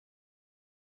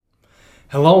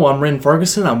Hello, I'm Ren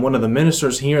Ferguson. I'm one of the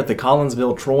ministers here at the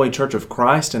Collinsville Troy Church of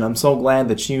Christ, and I'm so glad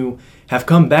that you have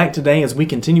come back today as we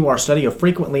continue our study of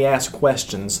frequently asked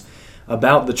questions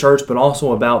about the church, but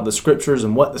also about the Scriptures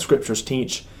and what the Scriptures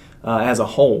teach as a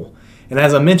whole. And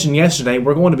as I mentioned yesterday,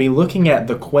 we're going to be looking at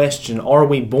the question, are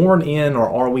we born in or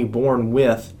are we born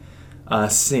with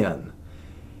sin?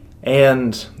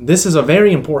 And this is a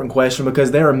very important question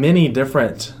because there are many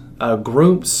different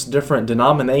groups, different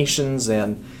denominations,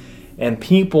 and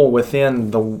people within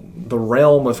the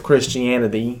realm of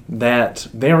Christianity that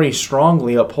very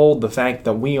strongly uphold the fact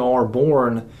that we are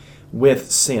born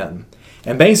with sin.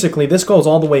 And basically, this goes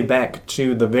all the way back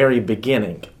to the very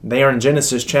beginning. There in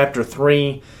Genesis chapter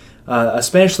 3,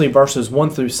 especially verses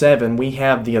 1 through 7, we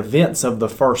have the events of the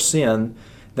first sin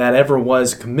that ever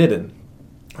was committed.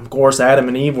 Of course, Adam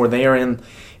and Eve were there in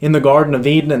the Garden of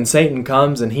Eden, and Satan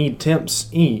comes and he tempts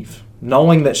Eve,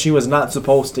 knowing that she was not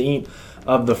supposed to eat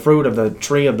of the fruit of the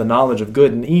tree of the knowledge of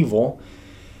good and evil.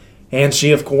 And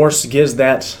she, of course, gives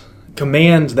that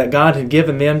command that God had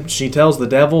given them. She tells the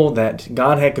devil that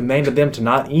God had commanded them to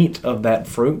not eat of that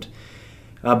fruit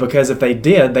because if they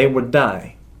did, they would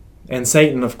die. And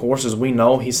Satan, of course, as we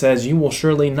know, he says, "You will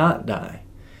surely not die."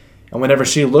 And whenever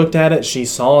she looked at it, she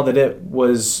saw that it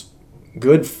was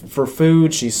good for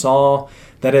food. She saw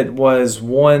that it was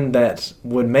one that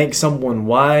would make someone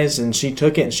wise, and she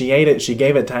took it and she ate it. She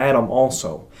gave it to Adam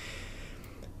also.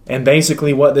 And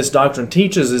basically what this doctrine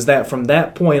teaches is that from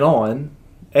that point on,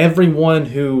 everyone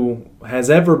who has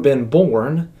ever been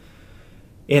born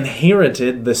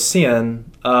inherited the sin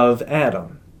of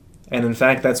Adam. And in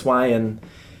fact, that's why in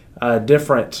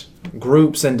different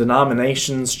groups and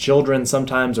denominations, children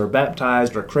sometimes are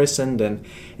baptized or christened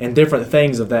and different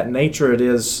things of that nature. It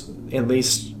is, at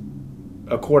least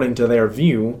according to their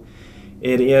view,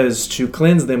 it is to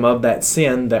cleanse them of that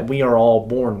sin that we are all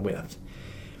born with.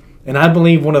 And I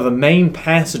believe one of the main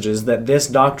passages that this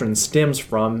doctrine stems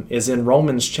from is in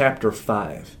Romans chapter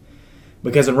 5.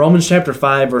 Because in Romans chapter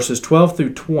 5, verses 12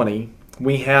 through 20,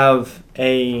 we have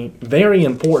a very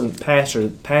important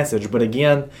passage, but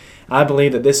again, I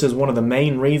believe that this is one of the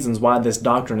main reasons why this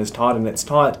doctrine is taught, and it's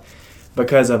taught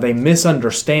because of a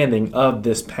misunderstanding of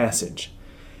this passage.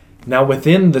 Now,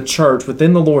 within the church,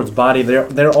 within the Lord's body,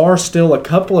 there are still a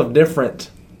couple of different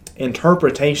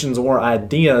interpretations or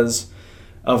ideas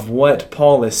of what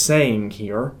Paul is saying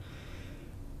here.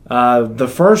 The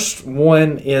first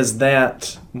one is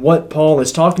that what Paul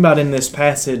is talking about in this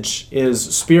passage is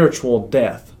spiritual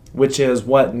death, which is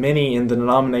what many in the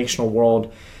denominational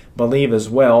world believe as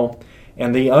well.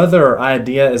 And the other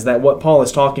idea is that what Paul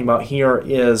is talking about here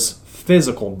is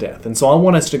physical death. And so I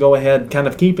want us to go ahead, kind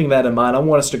of keeping that in mind, I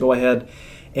want us to go ahead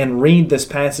and read this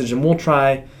passage, and we'll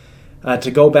try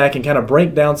to go back and kind of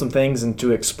break down some things and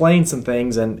to explain some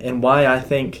things and why I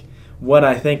think what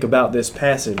I think about this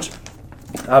passage.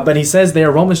 But he says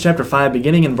there, Romans chapter 5,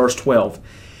 beginning in verse 12,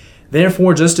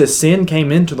 "Therefore, just as sin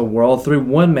came into the world through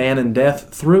one man, and death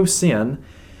through sin,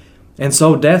 and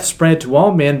so death spread to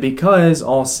all men because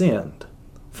all sinned.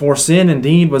 For sin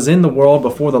indeed was in the world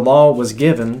before the law was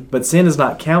given, but sin is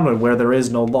not counted where there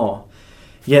is no law.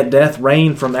 Yet death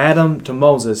reigned from Adam to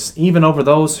Moses, even over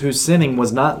those whose sinning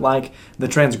was not like the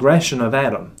transgression of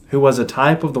Adam, who was a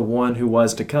type of the one who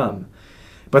was to come.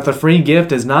 But the free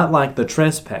gift is not like the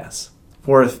trespass.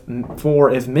 For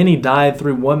if many died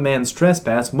through one man's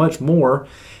trespass, much more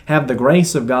have the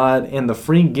grace of God and the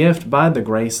free gift by the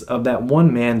grace of that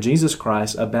one man, Jesus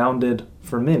Christ, abounded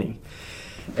for many.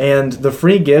 And the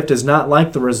free gift is not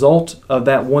like the result of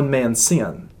that one man's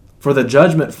sin. For the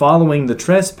judgment following the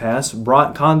trespass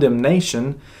brought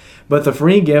condemnation, but the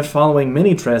free gift following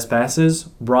many trespasses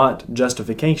brought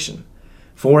justification.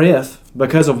 For if,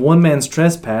 because of one man's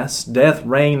trespass, death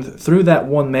reigned through that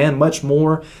one man, much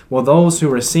more will those who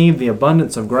receive the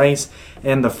abundance of grace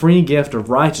and the free gift of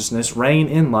righteousness reign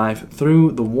in life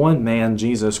through the one man,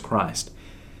 Jesus Christ.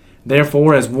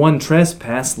 Therefore, as one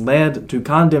trespass led to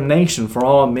condemnation for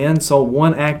all men, so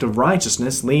one act of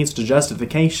righteousness leads to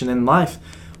justification and life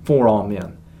for all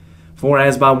men. For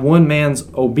as by one man's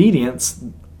obedience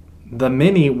the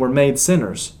many were made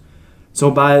sinners, so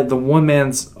by the one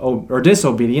man's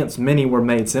disobedience many were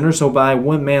made sinners, so by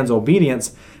one man's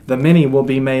obedience the many will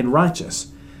be made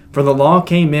righteous. For the law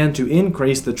came in to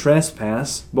increase the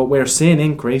trespass, but where sin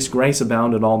increased, grace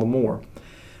abounded all the more.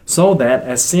 So that,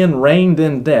 as sin reigned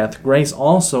in death, grace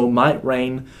also might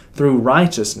reign through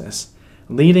righteousness,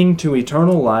 leading to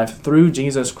eternal life through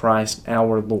Jesus Christ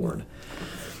our Lord."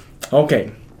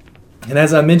 Okay, and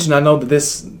as I mentioned, I know that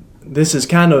this is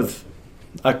kind of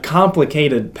a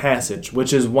complicated passage,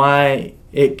 which is why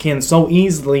it can so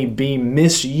easily be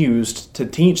misused to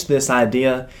teach this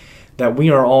idea that we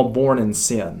are all born in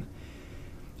sin.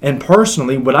 And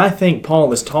personally, what I think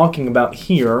Paul is talking about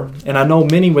here, and I know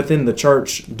many within the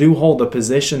church do hold the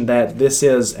position that this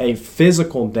is a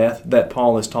physical death that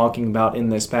Paul is talking about in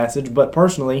this passage, but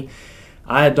personally,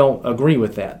 I don't agree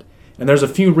with that. And there's a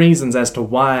few reasons as to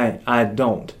why I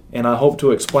don't, and I hope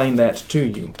to explain that to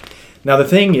you. Now the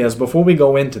thing is, before we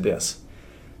go into this,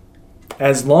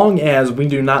 as long as we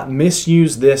do not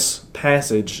misuse this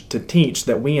passage to teach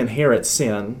that we inherit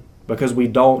sin, because we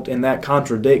don't, and that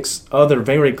contradicts other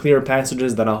very clear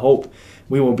passages that I hope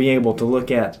we will be able to look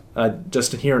at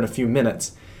just here in a few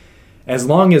minutes. As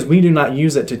long as we do not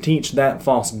use it to teach that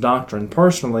false doctrine,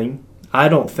 personally, I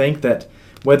don't think that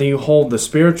whether you hold the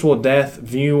spiritual death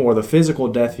view or the physical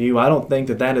death view, I don't think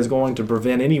that that is going to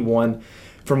prevent anyone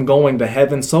from going to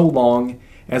heaven so long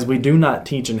as we do not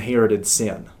teach inherited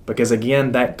sin. Because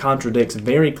again, that contradicts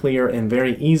very clear and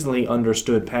very easily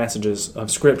understood passages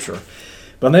of Scripture.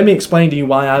 But let me explain to you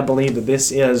why I believe that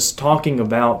this is talking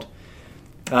about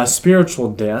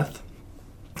spiritual death.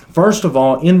 First of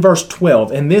all, in verse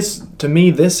 12, and this, to me,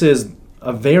 this is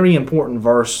a very important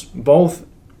verse, both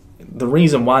the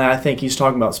reason why I think he's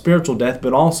talking about spiritual death,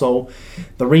 but also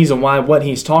the reason why what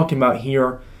he's talking about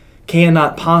here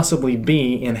cannot possibly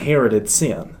be inherited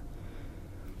sin.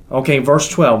 Okay, verse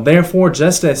 12, therefore,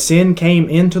 just as sin came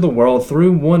into the world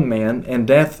through one man, and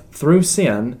death through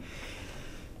sin,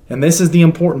 and this is the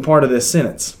important part of this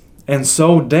sentence, and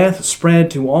so death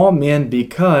spread to all men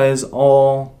because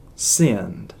all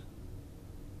sinned.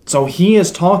 So he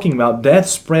is talking about death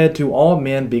spread to all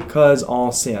men because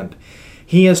all sinned.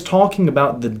 He is talking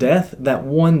about the death that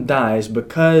one dies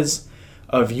because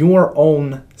of your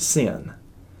own sin.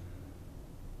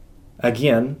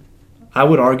 Again, I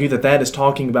would argue that that is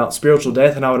talking about spiritual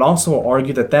death, and I would also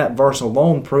argue that that verse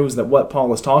alone proves that what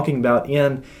Paul is talking about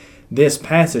in this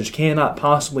passage cannot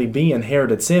possibly be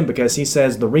inherited sin, because he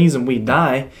says the reason we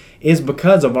die is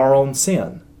because of our own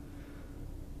sin.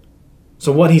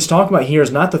 So what he's talking about here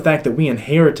is not the fact that we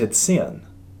inherited sin.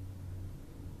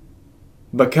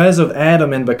 Because of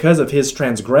Adam and because of his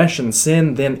transgression,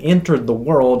 sin then entered the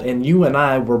world, and you and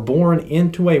I were born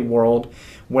into a world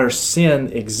where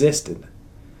sin existed,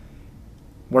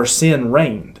 where sin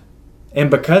reigned. And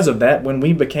because of that, when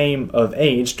we became of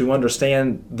age to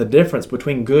understand the difference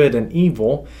between good and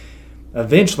evil,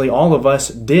 eventually all of us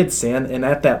did sin, and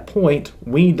at that point,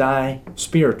 we die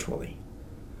spiritually.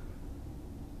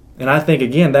 And I think,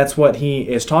 again, that's what he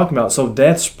is talking about. So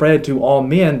death spread to all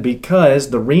men because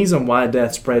the reason why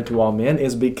death spread to all men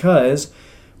is because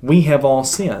we have all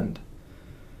sinned.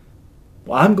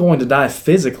 Well, I'm going to die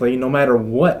physically no matter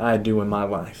what I do in my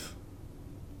life.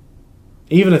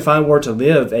 Even if I were to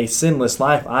live a sinless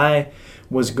life, I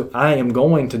am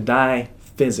going to die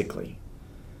physically.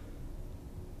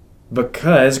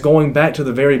 Because going back to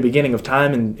the very beginning of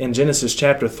time in Genesis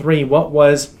chapter 3, what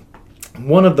was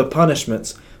one of the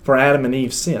punishments for Adam and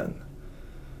Eve's sin?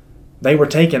 They were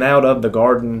taken out of the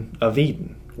Garden of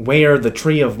Eden, where the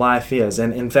tree of life is.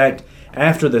 And in fact,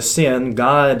 after the sin,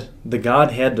 God, the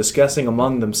Godhead, discussing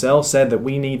among themselves, said that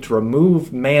we need to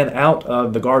remove man out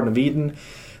of the Garden of Eden,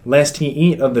 lest he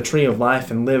eat of the tree of life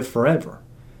and live forever.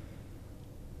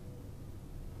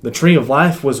 The tree of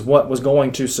life was what was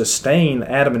going to sustain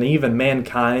Adam and Eve and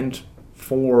mankind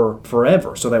for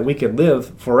forever, so that we could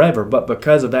live forever. But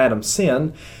because of Adam's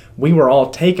sin, we were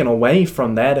all taken away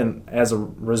from that, and as a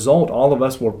result, all of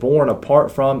us were born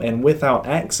apart from and without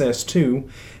access to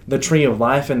the tree of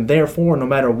life, and therefore, no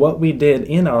matter what we did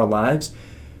in our lives,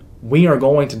 we are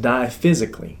going to die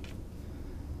physically.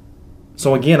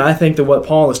 So again, I think that what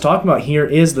Paul is talking about here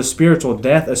is the spiritual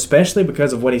death, especially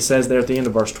because of what he says there at the end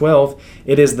of verse 12.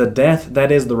 It is the death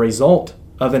that is the result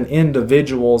of an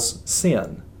individual's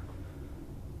sin,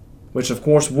 which of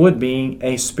course would be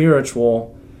a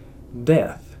spiritual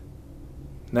death.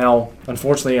 Now,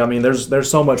 unfortunately, I mean, there's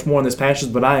so much more in this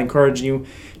passage, but I encourage you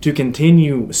to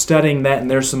continue studying that, and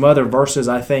there's some other verses,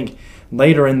 I think,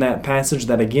 later in that passage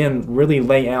that again really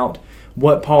lay out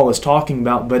what Paul is talking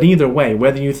about. But either way,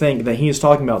 whether you think that he is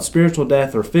talking about spiritual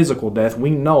death or physical death, we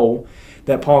know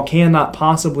that Paul cannot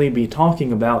possibly be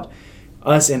talking about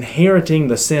us inheriting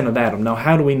the sin of Adam. Now,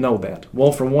 how do we know that?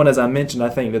 Well, for one, as I mentioned, I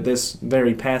think that this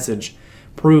very passage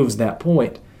proves that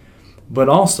point. But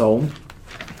also,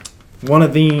 one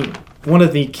of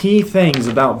the key things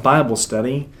about Bible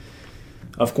study,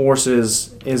 of course,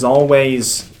 is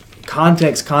always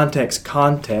context.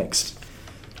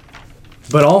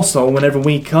 But also, whenever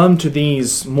we come to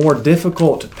these more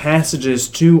difficult passages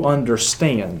to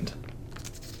understand,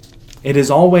 it is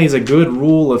always a good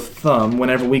rule of thumb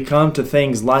whenever we come to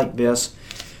things like this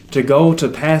to go to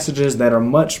passages that are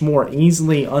much more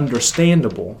easily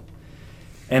understandable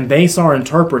and base our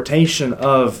interpretation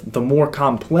of the more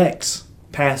complex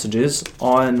passages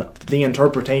on the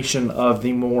interpretation of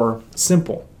the more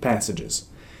simple passages.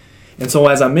 And so,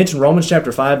 as I mentioned, Romans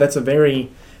chapter 5, that's a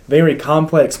very, very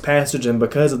complex passage, and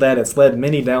because of that, it's led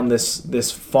many down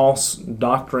this false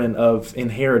doctrine of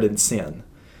inherited sin.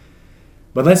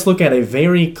 But let's look at a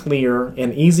very clear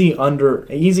and easy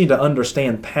to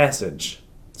understand passage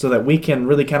so that we can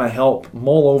really kind of help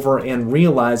mull over and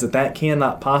realize that that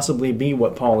cannot possibly be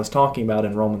what Paul is talking about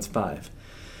in Romans 5.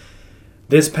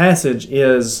 This passage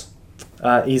is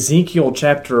Ezekiel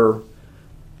chapter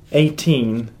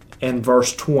 18 and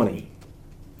verse 20.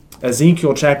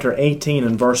 Ezekiel chapter 18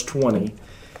 and verse 20.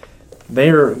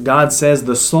 There God says,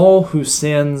 "The soul who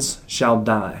sins shall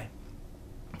die.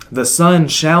 The son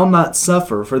shall not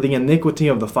suffer for the iniquity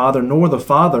of the father, nor the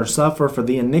father suffer for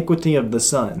the iniquity of the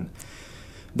son.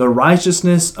 The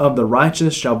righteousness of the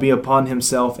righteous shall be upon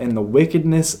himself, and the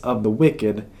wickedness of the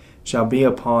wicked shall be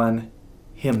upon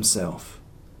himself."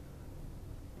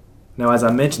 Now, as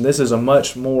I mentioned, this is a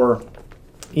much more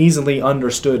easily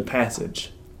understood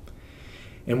passage.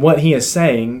 And what he is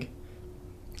saying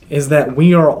is that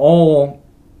we are all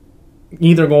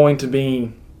either going to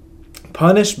be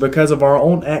punished because of our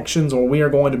own actions, or we are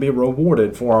going to be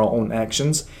rewarded for our own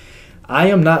actions. I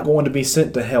am not going to be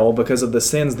sent to hell because of the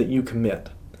sins that you commit.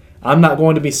 I'm not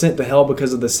going to be sent to hell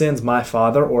because of the sins my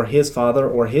father or his father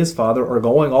or his father, or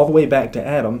going all the way back to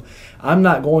Adam. I'm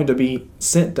not going to be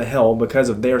sent to hell because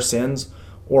of their sins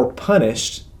or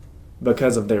punished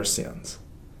because of their sins.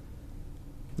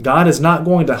 God is not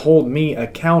going to hold me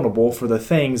accountable for the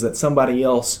things that somebody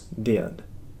else did.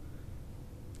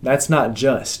 That's not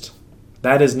just.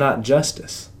 That is not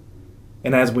justice.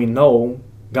 And as we know,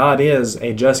 God is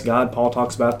a just God. Paul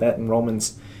talks about that in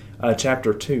Romans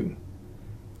chapter 2.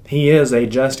 He is a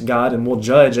just God and will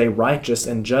judge a righteous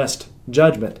and just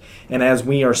judgment. And as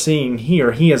we are seeing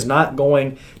here, He is not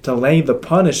going to lay the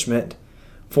punishment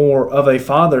of a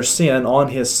father's sin on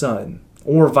his son,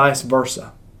 or vice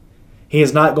versa. He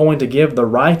is not going to give the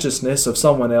righteousness of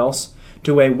someone else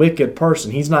to a wicked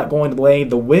person. He's not going to lay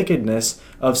the wickedness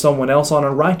of someone else on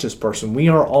a righteous person. We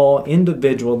are all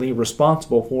individually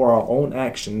responsible for our own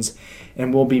actions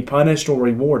and will be punished or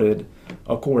rewarded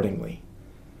accordingly.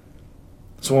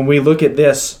 So when we look at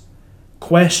this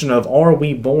question of, are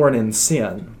we born in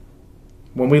sin?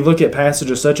 When we look at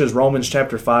passages such as Romans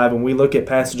chapter 5, and we look at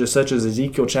passages such as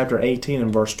Ezekiel chapter 18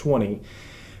 and verse 20,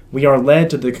 we are led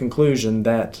to the conclusion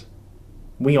that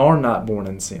we are not born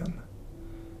in sin,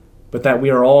 but that we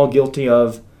are all guilty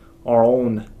of our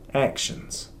own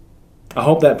actions. I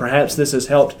hope that perhaps this has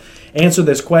helped answer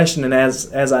this question, and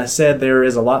as I said, there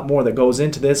is a lot more that goes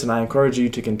into this, and I encourage you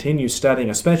to continue studying,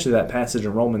 especially that passage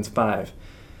in Romans 5.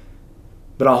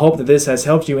 But I hope that this has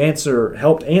helped answer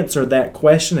that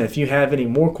question. If you have any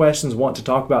more questions, want to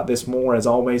talk about this more, as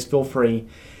always, feel free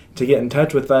to get in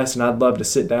touch with us, and I'd love to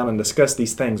sit down and discuss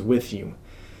these things with you.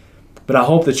 But I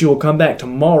hope that you will come back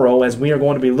tomorrow, as we are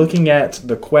going to be looking at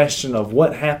the question of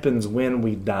what happens when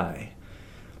we die.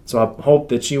 So I hope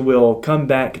that you will come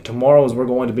back tomorrow as we're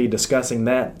going to be discussing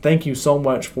that. Thank you so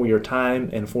much for your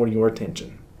time and for your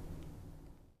attention.